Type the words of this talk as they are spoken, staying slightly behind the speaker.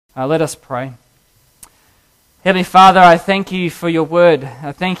Let us pray. Heavenly Father, I thank you for your word.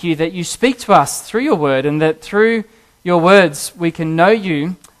 I thank you that you speak to us through your word, and that through your words we can know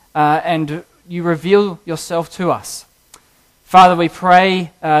you and you reveal yourself to us. Father, we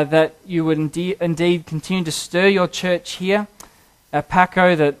pray that you would indeed continue to stir your church here at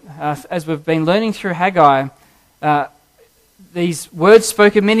Paco, that as we've been learning through Haggai, these words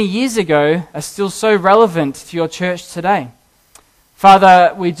spoken many years ago are still so relevant to your church today.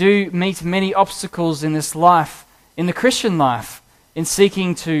 Father, we do meet many obstacles in this life, in the Christian life, in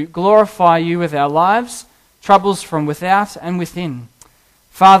seeking to glorify you with our lives, troubles from without and within.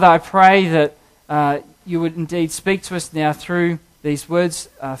 Father, I pray that you would indeed speak to us now through these words,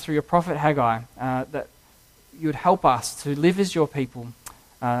 through your prophet Haggai, that you would help us to live as your people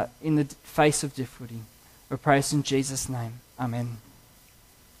in the face of difficulty. We pray this in Jesus' name. Amen.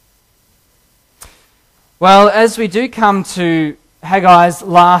 Well, as we do come to Haggai's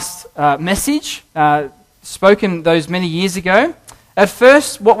last message, spoken those many years ago, at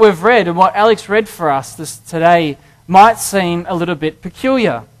first what we've read and what Alex read for us today might seem a little bit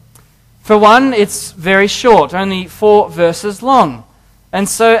peculiar. For one, it's very short, only 4 verses long. And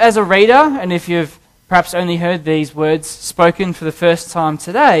so as a reader, and if you've perhaps only heard these words spoken for the first time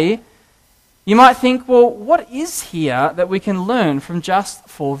today, you might think, well, what is here that we can learn from just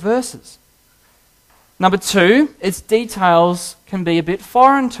 4 verses? Number 2, its details can be a bit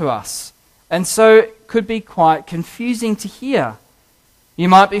foreign to us, and so it could be quite confusing to hear. You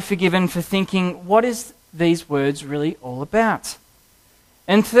might be forgiven for thinking, what is these words really all about?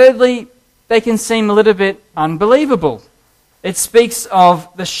 And thirdly, they can seem a little bit unbelievable. It speaks of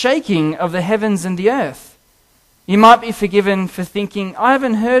the shaking of the heavens and the earth. You might be forgiven for thinking, I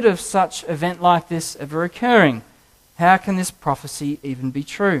haven't heard of such an event like this ever occurring. How can this prophecy even be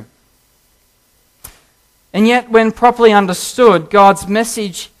true? And yet, when properly understood, God's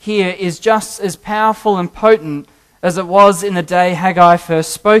message here is just as powerful and potent as it was in the day Haggai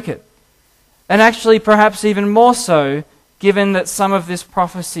first spoke it. And actually, perhaps even more so, given that some of this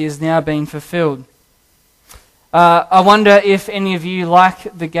prophecy is now being fulfilled. I wonder if any of you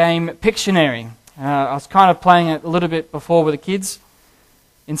like the game Pictionary. I was kind of playing it a little bit before with the kids,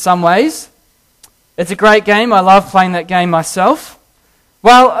 in some ways. It's a great game. I love playing that game myself.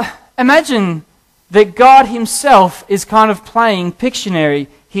 Well, imagine that God himself is kind of playing Pictionary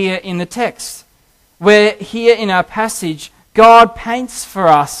here in the text, where here in our passage, God paints for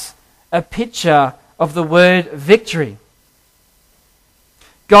us a picture of the word victory.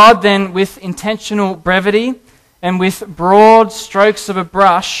 God then, with intentional brevity and with broad strokes of a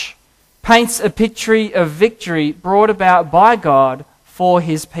brush, paints a picture of victory brought about by God for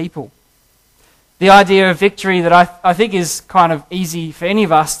his people. The idea of victory that I think is kind of easy for any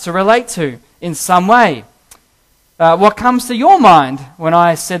of us to relate to in some way. What comes to your mind when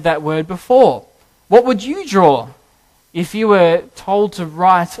I said that word before? What would you draw if you were told to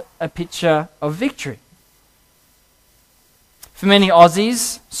write a picture of victory? For many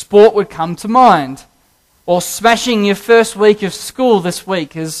Aussies, sport would come to mind, or smashing your first week of school this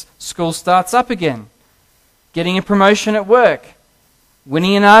week as school starts up again, getting a promotion at work,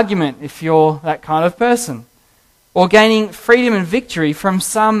 winning an argument if you're that kind of person, or gaining freedom and victory from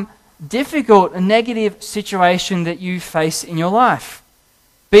some difficult and negative situation that you face in your life,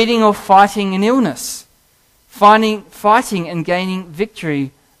 beating or fighting an illness, fighting and gaining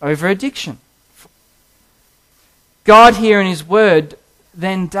victory over addiction. God here in his word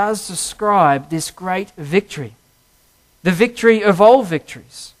then does describe this great victory, the victory of all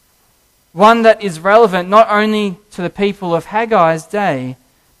victories, one that is relevant not only to the people of Haggai's day,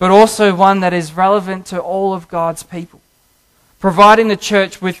 but also one that is relevant to all of God's people, providing the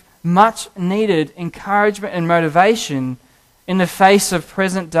church with much needed encouragement and motivation in the face of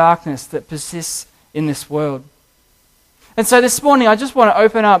present darkness that persists in this world. And so this morning I just want to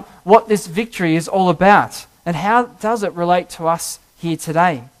open up what this victory is all about and how does it relate to us here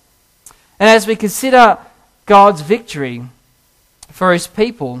today. And as we consider God's victory for his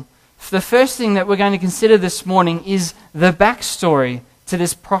people, the first thing that we're going to consider this morning is the backstory to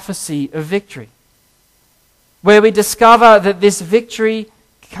this prophecy of victory, where we discover that this victory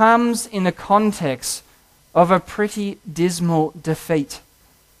comes in the context of a pretty dismal defeat.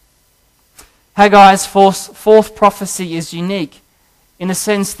 Haggai's fourth prophecy is unique in the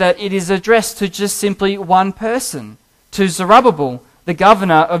sense that it is addressed to just simply one person, to Zerubbabel, the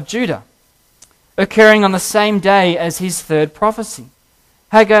governor of Judah, occurring on the same day as his third prophecy.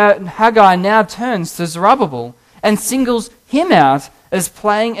 Haggai now turns to Zerubbabel and singles him out as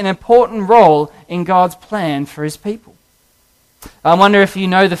playing an important role in God's plan for his people. I wonder if you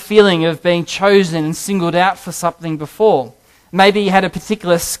know the feeling of being chosen and singled out for something before. Maybe you had a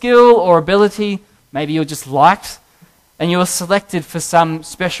particular skill or ability, maybe you were just liked, and you were selected for some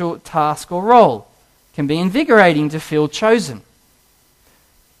special task or role. It can be invigorating to feel chosen.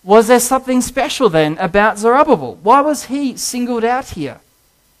 Was there something special then about Zerubbabel? Why was he singled out here?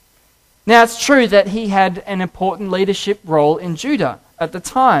 Now, it's true that he had an important leadership role in Judah at the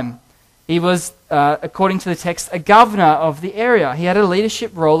time. He was, according to the text, a governor of the area. He had a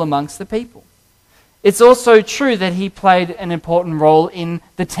leadership role amongst the people. It's also true that he played an important role in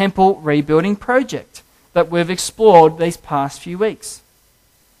the temple rebuilding project that we've explored these past few weeks.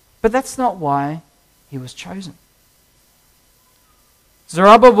 But that's not why he was chosen.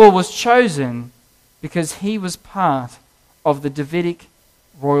 Zerubbabel was chosen because he was part of the Davidic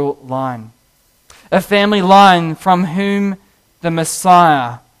royal line, a family line from whom the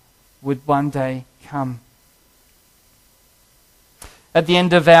Messiah would one day come. At the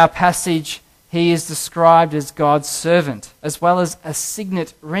end of our passage, he is described as God's servant, as well as a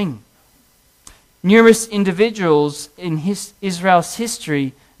signet ring. Numerous individuals in Israel's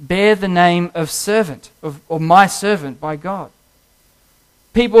history bear the name of servant, or my servant by God.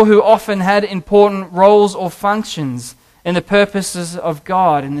 People who often had important roles or functions in the purposes of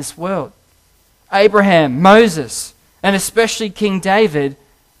God in this world. Abraham, Moses, and especially King David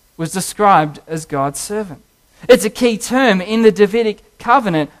was described as God's servant. It's a key term in the Davidic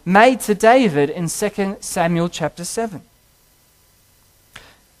covenant made to David in 2 Samuel chapter 7.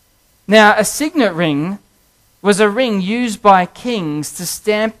 Now, a signet ring was a ring used by kings to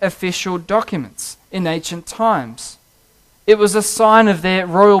stamp official documents in ancient times. It was a sign of their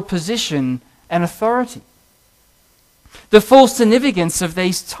royal position and authority. The full significance of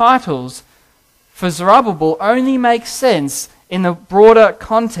these titles for Zerubbabel only makes sense in the broader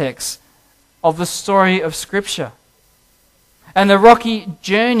context of the story of Scripture and the rocky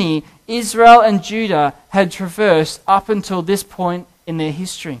journey Israel and Judah had traversed up until this point in their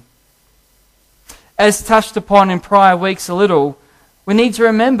history. As touched upon in prior weeks a little, we need to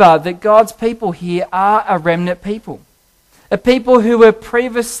remember that God's people here are a remnant people. A people who've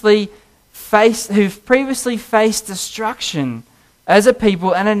previously faced destruction as a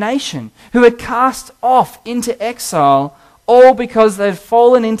people and a nation, who were cast off into exile, all because they'd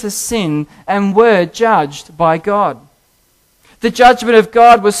fallen into sin and were judged by God. The judgment of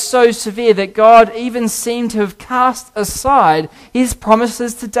God was so severe that God even seemed to have cast aside his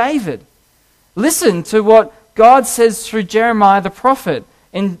promises to David. Listen to what God says through Jeremiah the prophet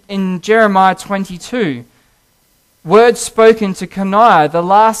in Jeremiah 22. Words spoken to Coniah, the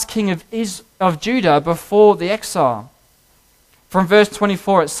last king of Judah before the exile. From verse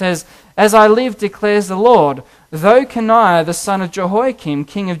 24 it says, "As I live, declares the Lord, though Coniah the son of Jehoiakim,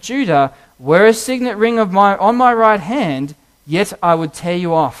 king of Judah, were a signet ring on my right hand, yet I would tear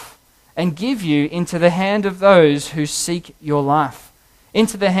you off, and give you into the hand of those who seek your life,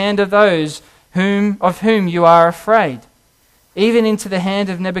 into the hand of those of whom you are afraid, even into the hand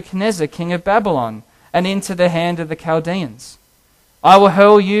of Nebuchadnezzar, king of Babylon, and into the hand of the Chaldeans. I will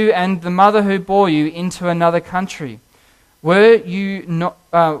hurl you and the mother who bore you into another country, where you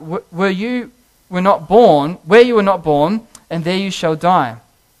were not born, and there you shall die.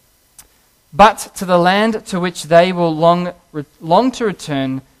 But to the land to which they will long to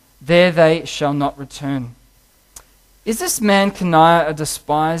return, there they shall not return." Is this man Coniah a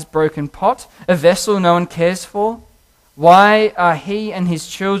despised broken pot, a vessel no one cares for? Why are he and his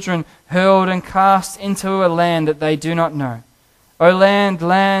children hurled and cast into a land that they do not know? O land,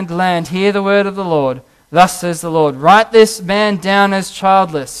 land, land, hear the word of the Lord. Thus says the Lord, write this man down as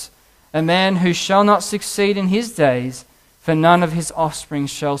childless, a man who shall not succeed in his days, for none of his offspring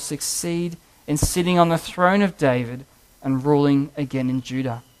shall succeed in sitting on the throne of David and ruling again in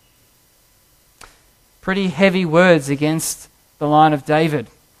Judah. Pretty heavy words against the line of David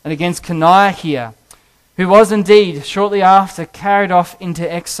and against Coniah here, who was indeed shortly after carried off into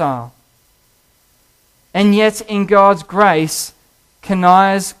exile. And yet in God's grace,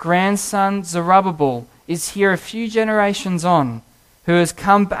 Coniah's grandson Zerubbabel is here a few generations on, who has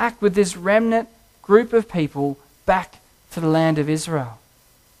come back with this remnant group of people back to the land of Israel.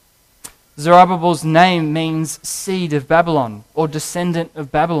 Zerubbabel's name means seed of Babylon, or descendant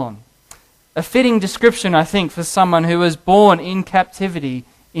of Babylon. A fitting description, I think, for someone who was born in captivity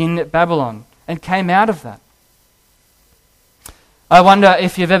in Babylon and came out of that. I wonder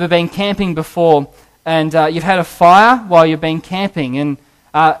if you've ever been camping before and you've had a fire while you've been camping, and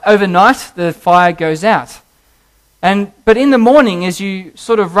overnight the fire goes out. But in the morning, as you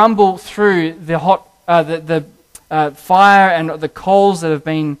sort of rumble through the fire and the coals that have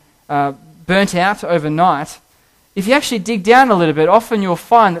been burnt out overnight, if you actually dig down a little bit, often you'll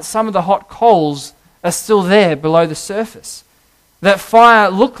find that some of the hot coals are still there below the surface. That fire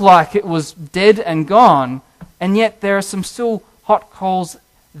looked like it was dead and gone, and yet there are some still hot coals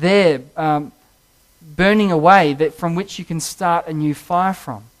there burning away from which you can start a new fire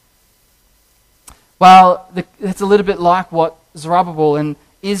from. Well, it's a little bit like what Zerubbabel and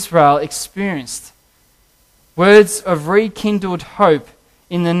Israel experienced. Words of rekindled hope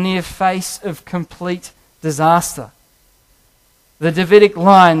in the near face of complete disaster. The Davidic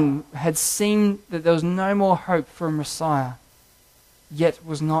line had seemed that there was no more hope for a Messiah, yet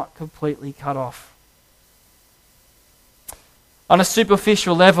was not completely cut off. On a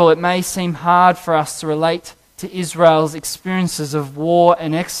superficial level, it may seem hard for us to relate to Israel's experiences of war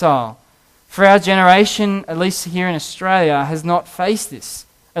and exile. For our generation, at least here in Australia, has not faced this,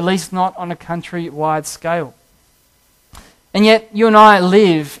 at least not on a country-wide scale. And yet, you and I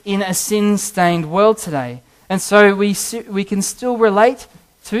live in a sin-stained world today, and so we can still relate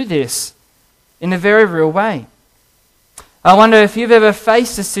to this in a very real way. I wonder if you've ever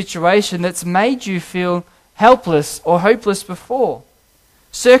faced a situation that's made you feel helpless or hopeless before.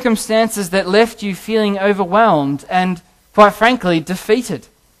 Circumstances that left you feeling overwhelmed and, quite frankly, defeated.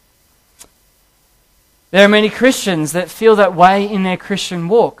 There are many Christians that feel that way in their Christian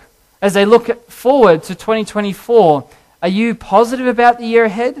walk. As they look forward to 2024, are you positive about the year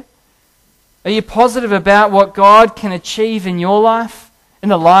ahead? Are you positive about what God can achieve in your life, in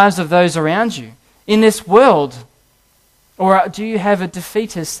the lives of those around you, in this world? Or do you have a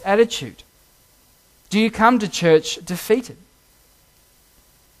defeatist attitude? Do you come to church defeated?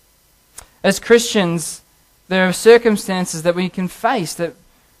 As Christians, there are circumstances that we can face that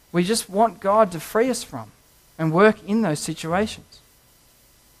we just want God to free us from and work in those situations.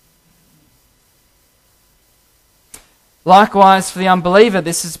 Likewise, for the unbeliever,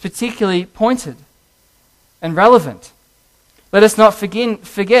 this is particularly pointed and relevant. Let us not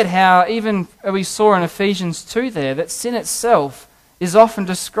forget how, even we saw in Ephesians 2 there, that sin itself is often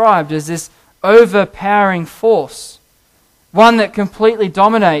described as this overpowering force, one that completely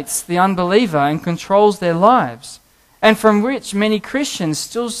dominates the unbeliever and controls their lives, and from which many Christians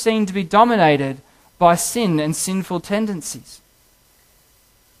still seem to be dominated by sin and sinful tendencies.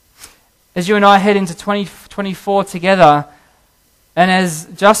 As you and I head into 2024 together, and as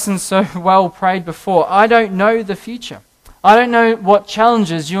Justin so well prayed before, I don't know the future. I don't know what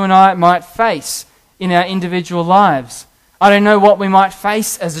challenges you and I might face in our individual lives. I don't know what we might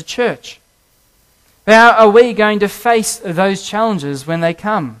face as a church. But how are we going to face those challenges when they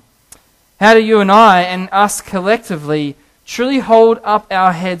come? How do you and I and us collectively truly hold up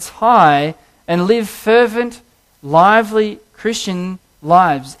our heads high and live fervent, lively Christian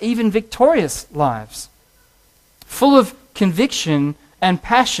lives, even victorious lives, full of conviction and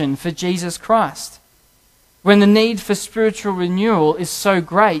passion for Jesus Christ, when the need for spiritual renewal is so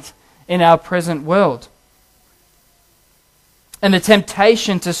great in our present world, and the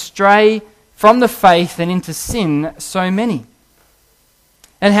temptation to stray from the faith and into sin so many?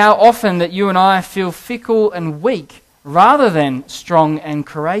 And how often that you and I feel fickle and weak rather than strong and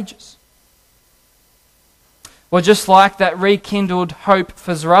courageous. Well, just like that rekindled hope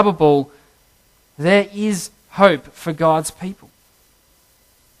for Zerubbabel, there is hope for God's people.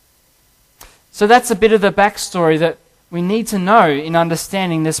 So that's a bit of the backstory that we need to know in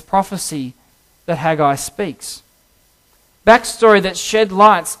understanding this prophecy that Haggai speaks. Backstory that shed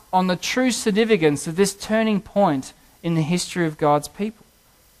lights on the true significance of this turning point in the history of God's people.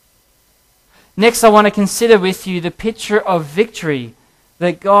 Next, I want to consider with you the picture of victory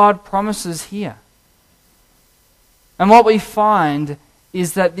that God promises here. And what we find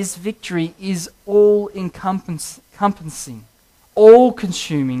is that this victory is all-encompassing,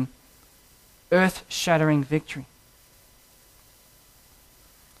 all-consuming, earth-shattering victory.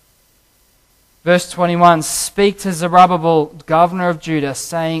 Verse 21, "Speak to Zerubbabel, governor of Judah,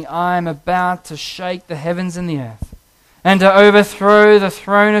 saying, I am about to shake the heavens and the earth, and to overthrow the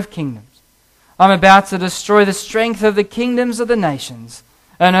throne of kingdoms. I'm about to destroy the strength of the kingdoms of the nations,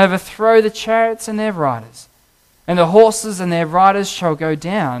 and overthrow the chariots and their riders. And the horses and their riders shall go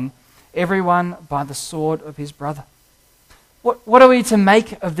down, every one by the sword of his brother." What are we to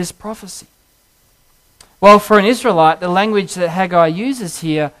make of this prophecy? Well, for an Israelite, the language that Haggai uses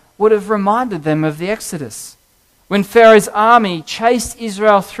here would have reminded them of the Exodus, when Pharaoh's army chased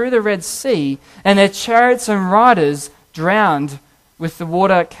Israel through the Red Sea, and their chariots and riders drowned with the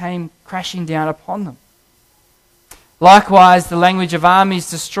water came crashing down upon them. Likewise, the language of armies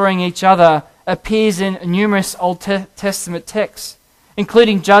destroying each other appears in numerous Old Testament texts,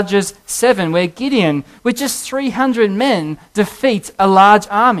 including Judges 7, where Gideon, with just 300 men, defeats a large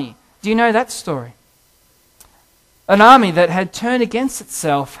army. Do you know that story? An army that had turned against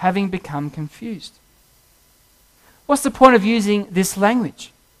itself, having become confused. What's the point of using this language?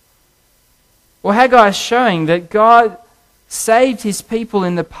 Well, Haggai is showing that God saved his people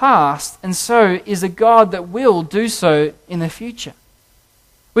in the past, and so is a God that will do so in the future.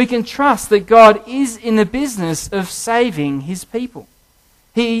 We can trust that God is in the business of saving his people.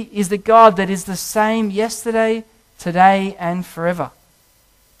 He is the God that is the same yesterday, today, and forever.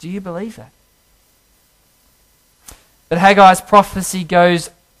 Do you believe that? But Haggai's prophecy goes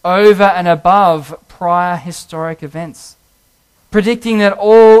over and above prior historic events, predicting that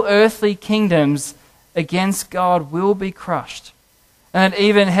all earthly kingdoms against God will be crushed, and that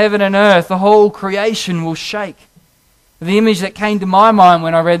even heaven and earth, the whole creation, will shake. The image that came to my mind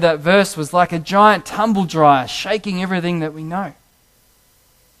when I read that verse was like a giant tumble dryer shaking everything that we know.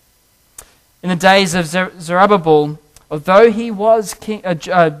 In the days of Zerubbabel, although he was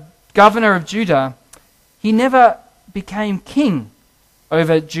governor of Judah, he never became king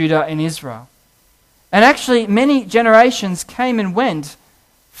over Judah and Israel. And actually, many generations came and went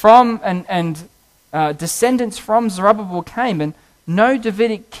from, and descendants from Zerubbabel came, and no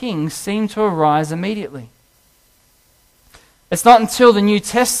Davidic king seemed to arise immediately. It's not until the New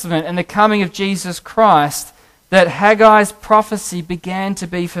Testament and the coming of Jesus Christ that Haggai's prophecy began to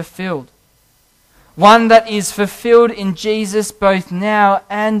be fulfilled. One that is fulfilled in Jesus both now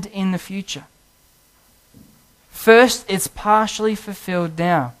and in the future. First, it's partially fulfilled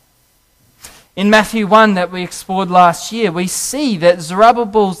now. In Matthew 1 that we explored last year, we see that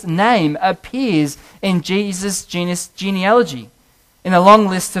Zerubbabel's name appears in Jesus' genealogy, in a long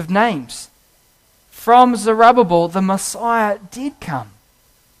list of names. From Zerubbabel, the Messiah did come.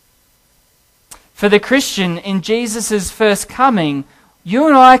 For the Christian, in Jesus' first coming, you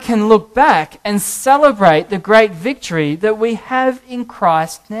and I can look back and celebrate the great victory that we have in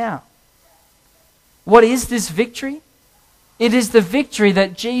Christ now. What is this victory? It is the victory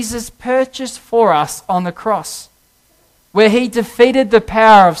that Jesus purchased for us on the cross, where he defeated the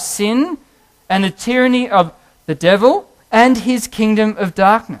power of sin and the tyranny of the devil and his kingdom of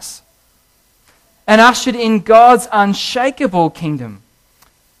darkness, and ushered in God's unshakable kingdom,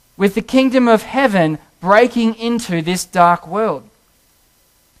 with the kingdom of heaven breaking into this dark world.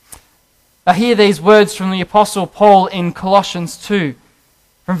 I hear these words from the Apostle Paul in Colossians 2,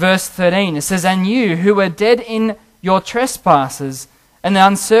 from verse 13. It says, "And you who were dead in your trespasses and the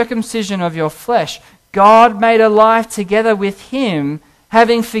uncircumcision of your flesh, God made alive together with him,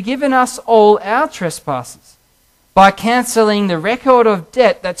 having forgiven us all our trespasses, by cancelling the record of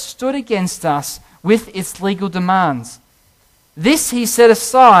debt that stood against us with its legal demands. This he set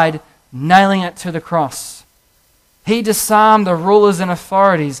aside, nailing it to the cross. He disarmed the rulers and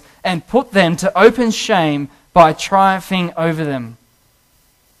authorities and put them to open shame by triumphing over them."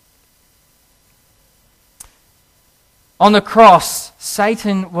 On the cross,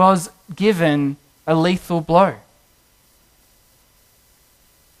 Satan was given a lethal blow.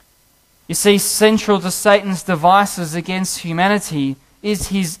 You see, central to Satan's devices against humanity is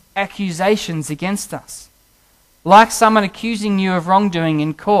his accusations against us. Like someone accusing you of wrongdoing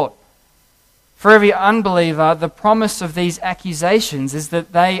in court. For every unbeliever, the promise of these accusations is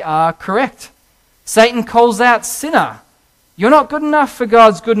that they are correct. Satan calls out, "Sinner, you're not good enough for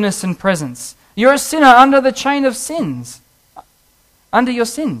God's goodness and presence. You're a sinner under the chain of sins, under your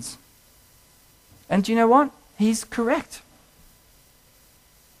sins." And do you know what? He's correct.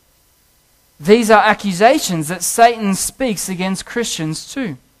 These are accusations that Satan speaks against Christians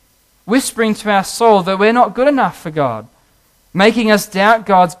too, whispering to our soul that we're not good enough for God, making us doubt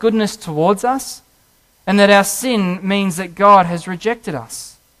God's goodness towards us, and that our sin means that God has rejected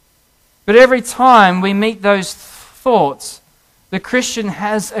us. But every time we meet those thoughts, the Christian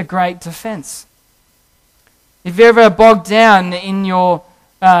has a great defense. If you're ever bogged down in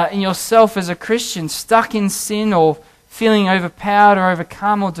yourself as a Christian, stuck in sin or feeling overpowered or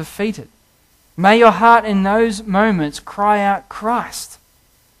overcome or defeated, may your heart in those moments cry out Christ,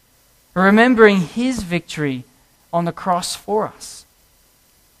 remembering his victory on the cross for us.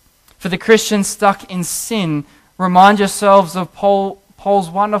 For the Christian stuck in sin, remind yourselves of Paul's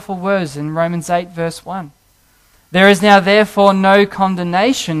wonderful words in Romans 8 verse 1. "There is now therefore no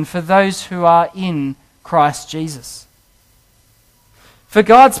condemnation for those who are in Christ Jesus." For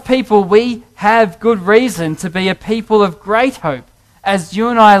God's people, we have good reason to be a people of great hope as you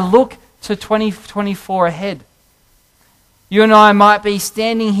and I look to 2024 ahead. You and I might be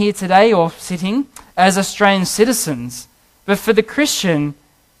standing here today or sitting as Australian citizens, but for the Christian,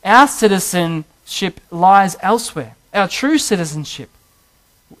 our citizenship lies elsewhere, our true citizenship.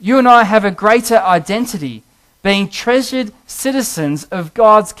 You and I have a greater identity, being treasured citizens of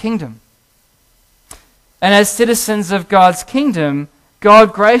God's kingdom. And as citizens of God's kingdom,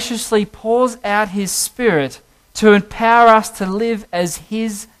 God graciously pours out his Spirit to empower us to live as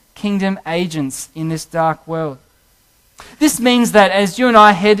his kingdom agents in this dark world. This means that as you and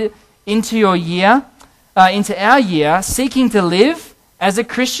I head into our year, seeking to live as a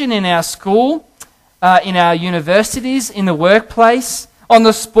Christian in our school, in our universities, in the workplace, on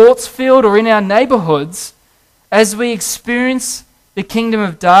the sports field, or in our neighborhoods, as we experience the kingdom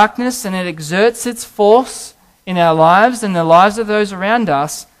of darkness and it exerts its force in our lives and the lives of those around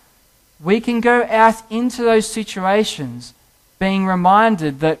us, we can go out into those situations being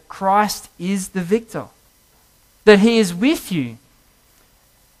reminded that Christ is the victor, that he is with you,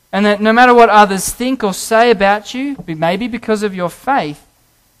 and that no matter what others think or say about you, maybe because of your faith,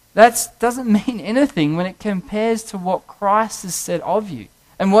 that doesn't mean anything when it compares to what Christ has said of you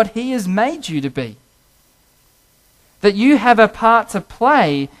and what he has made you to be. That you have a part to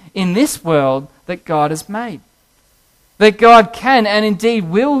play in this world that God has made. That God can and indeed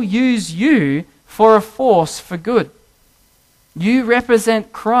will use you for a force for good. You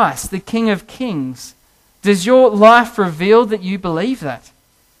represent Christ, the King of Kings. Does your life reveal that you believe that?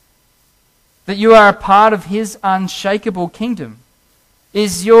 That you are a part of his unshakable kingdom?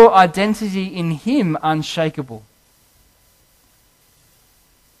 Is your identity in him unshakable?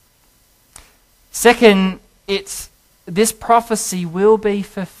 Second, this prophecy will be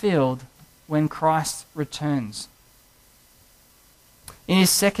fulfilled when Christ returns. In his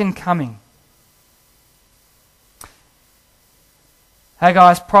second coming.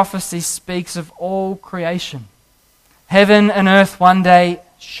 Haggai's prophecy speaks of all creation. Heaven and earth one day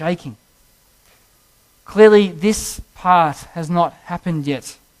shaking. Clearly, this part has not happened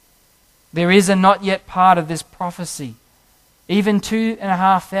yet. There is a not yet part of this prophecy, even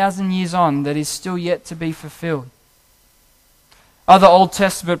 2,500 years on, that is still yet to be fulfilled. Other Old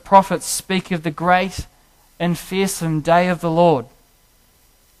Testament prophets speak of the great and fearsome day of the Lord.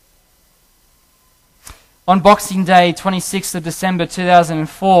 On Boxing Day, 26th of December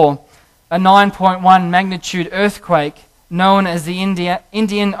 2004, a 9.1 magnitude earthquake, known as the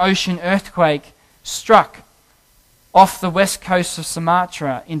Indian Ocean earthquake, struck off the west coast of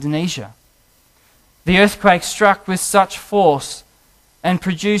Sumatra, Indonesia. The earthquake struck with such force and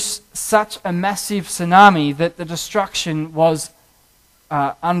produced such a massive tsunami that the destruction was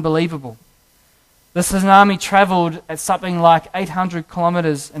unbelievable. The tsunami travelled at something like 800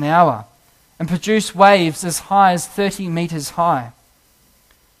 kilometres an hour and produced waves as high as 30 metres high.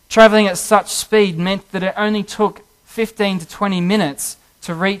 Travelling at such speed meant that it only took 15 to 20 minutes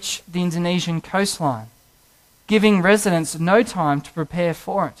to reach the Indonesian coastline, giving residents no time to prepare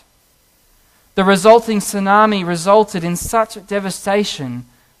for it. The resulting tsunami resulted in such devastation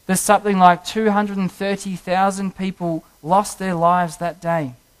that something like 230,000 people lost their lives that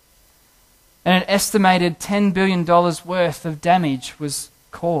day. And an estimated $10 billion worth of damage was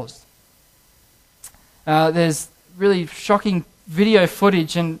caused. There's really shocking video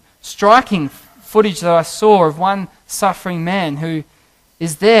footage and striking footage that I saw of one suffering man who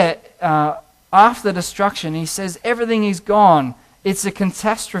is there after the destruction. He says, "Everything is gone. It's a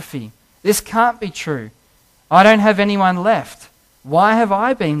catastrophe. This can't be true. I don't have anyone left. Why have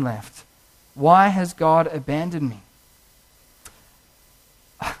I been left? Why has God abandoned me?"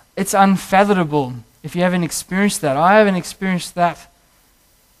 It's unfathomable if you haven't experienced that. I haven't experienced that,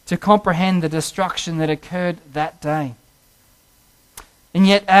 to comprehend the destruction that occurred that day. And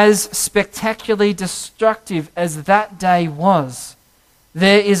yet, as spectacularly destructive as that day was,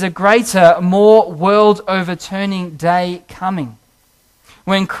 there is a greater, more world-overturning day coming,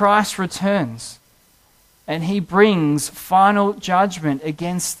 when Christ returns and he brings final judgment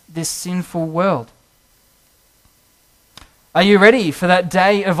against this sinful world. Are you ready for that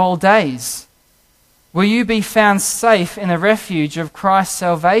day of all days? Will you be found safe in the refuge of Christ's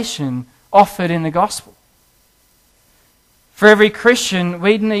salvation offered in the gospel? For every Christian,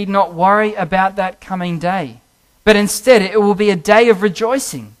 we need not worry about that coming day, but instead it will be a day of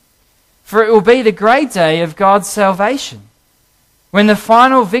rejoicing, for it will be the great day of God's salvation, when the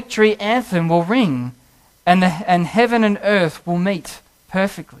final victory anthem will ring and heaven and earth will meet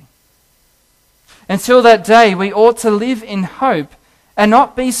perfectly. Until that day, we ought to live in hope and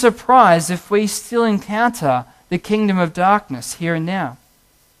not be surprised if we still encounter the kingdom of darkness here and now.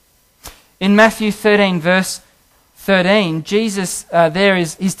 In Matthew 13, verse 13, Jesus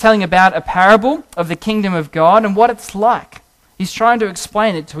he's telling about a parable of the kingdom of God and what it's like. He's trying to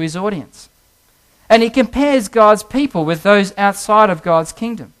explain it to his audience. And he compares God's people with those outside of God's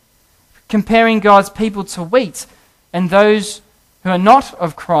kingdom, comparing God's people to wheat, and those who are not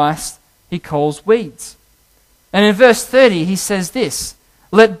of Christ he calls weeds. And in verse 30 he says this,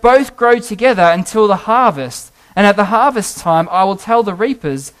 "Let both grow together until the harvest, and at the harvest time I will tell the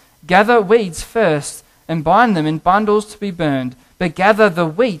reapers, gather weeds first and bind them in bundles to be burned, but gather the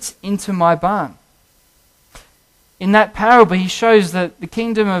wheat into my barn. In that parable, he shows that the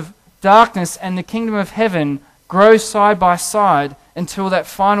kingdom of darkness and the kingdom of heaven grow side by side until that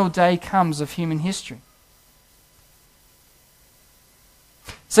final day comes of human history.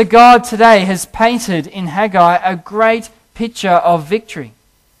 So God today has painted in Haggai a great picture of victory.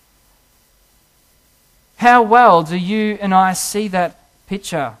 How well do you and I see that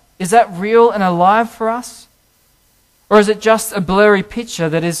picture? Is that real and alive for us? Or is it just a blurry picture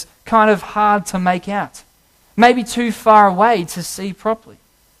that is kind of hard to make out? Maybe too far away to see properly?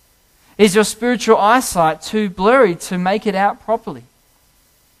 Is your spiritual eyesight too blurry to make it out properly?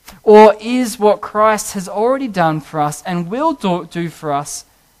 Or is what Christ has already done for us and will do for us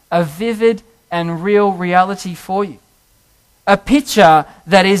a vivid and real reality for you? A picture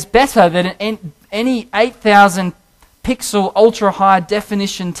that is better than any 8,000 pixel ultra high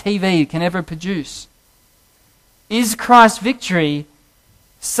definition TV can ever produce? Is Christ's victory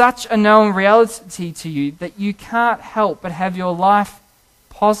such a known reality to you that you can't help but have your life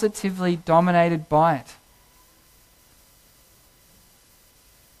positively dominated by it?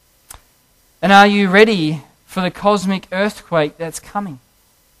 And are you ready for the cosmic earthquake that's coming?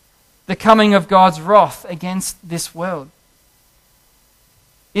 The coming of God's wrath against this world.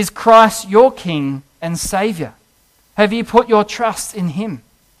 Is Christ your King and Saviour? Have you put your trust in Him?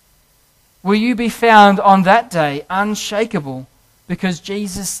 Will you be found on that day unshakable because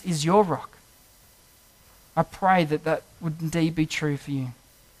Jesus is your rock? I pray that that would indeed be true for you.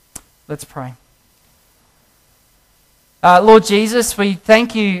 Let's pray. Lord Jesus, we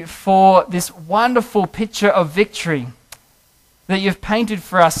thank you for this wonderful picture of victory that you've painted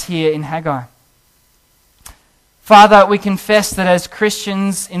for us here in Haggai. Father, we confess that as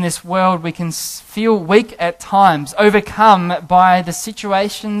Christians in this world, we can feel weak at times, overcome by the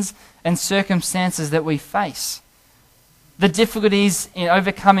situations and circumstances that we face. The difficulties in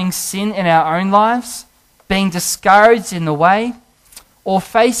overcoming sin in our own lives, being discouraged in the way, or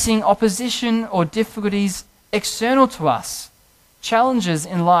facing opposition or difficulties external to us, challenges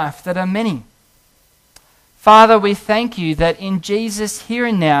in life that are many. Father, we thank you that in Jesus here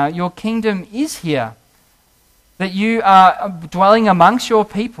and now, your kingdom is here, that you are dwelling amongst your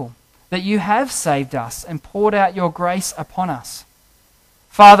people, that you have saved us and poured out your grace upon us.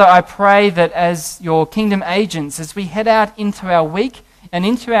 Father, I pray that as your kingdom agents, as we head out into our week and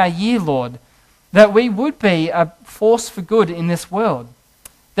into our year, Lord, that we would be a force for good in this world,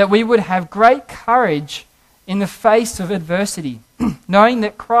 that we would have great courage in the face of adversity, knowing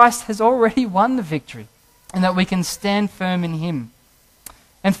that Christ has already won the victory and that we can stand firm in Him.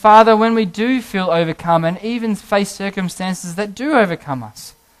 And Father, when we do feel overcome and even face circumstances that do overcome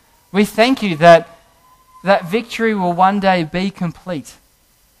us, we thank you that that victory will one day be complete.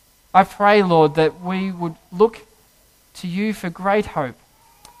 I pray, Lord, that we would look to you for great hope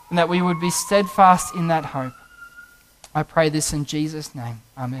and that we would be steadfast in that hope. I pray this in Jesus' name.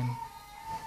 Amen.